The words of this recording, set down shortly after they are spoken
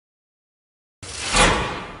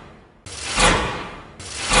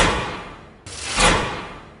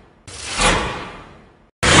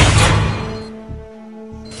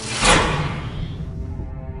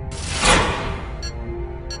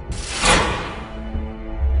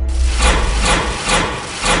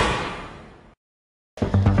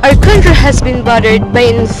Our country has been bothered by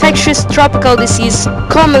an infectious tropical disease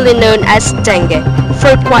commonly known as dengue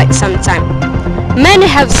for quite some time. Many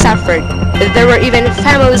have suffered. There were even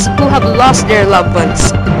families who have lost their loved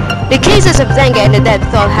ones. The cases of dengue and the death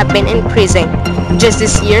toll have been increasing. Just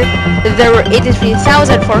this year, there were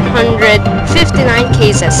 83,459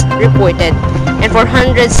 cases reported, and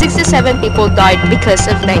 467 people died because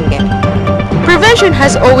of dengue. Prevention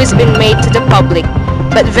has always been made to the public,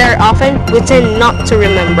 but very often we tend not to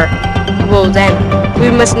remember. Well then,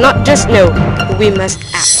 we must not just know, we must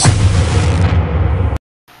act.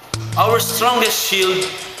 Our strongest shield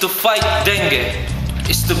to fight dengue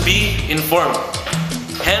is to be informed.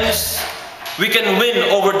 Hence, we can win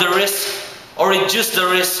over the risk or reduce the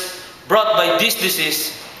risk brought by this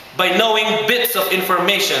disease by knowing bits of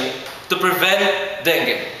information to prevent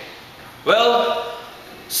dengue. Well,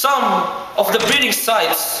 some of the breeding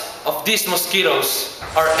sites of these mosquitoes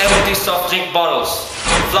are empty soft drink bottles,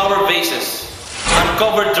 flower vases,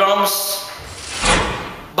 uncovered drums,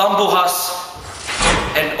 bamboo husks,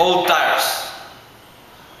 and old tires.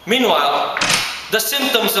 Meanwhile, the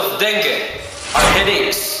symptoms of dengue are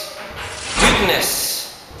headaches,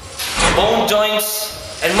 weakness, bone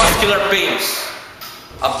joints and muscular pains,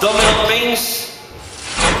 abdominal pains,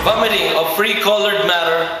 vomiting of free-colored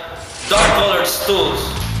matter, dark-colored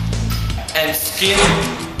stools, and skin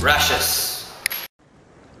rashes.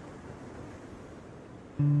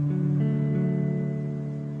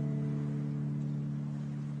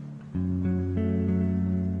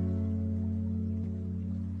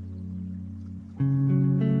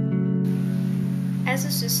 As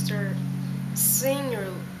a sister, seeing your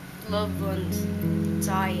loved ones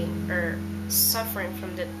dying or suffering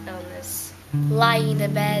from the illness, lying in a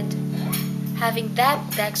bed, having that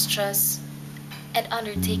dextrose, and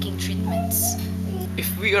undertaking treatments. If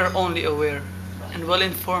we are only aware and well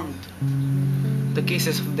informed, the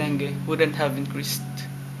cases of dengue wouldn't have increased.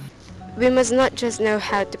 we must not just know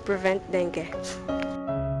how to prevent dengue.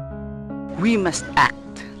 We must act.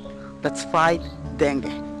 Let's fight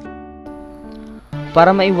dengue.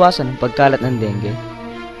 Para maiwasan ang pagkalat ng dengue,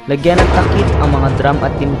 lagyan ng takip ang mga drum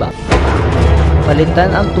at timba.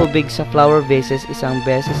 Palitan ang tubig sa flower vases isang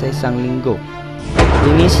beses sa isang linggo.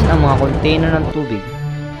 Linisin ang mga container ng tubig.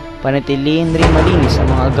 Panatilihin rin malinis ang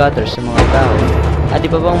mga gutters sa mga dahon at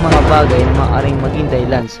iba pang mga bagay na maaaring maging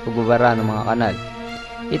dahilan sa pagbabara ng mga kanal.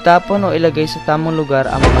 Itapon o ilagay sa tamang lugar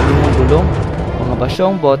ang mga lumang gulong, mga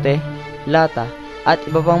basyong bote, lata at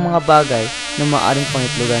iba pang mga bagay na maaaring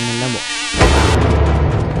pangitlugan ng lamok.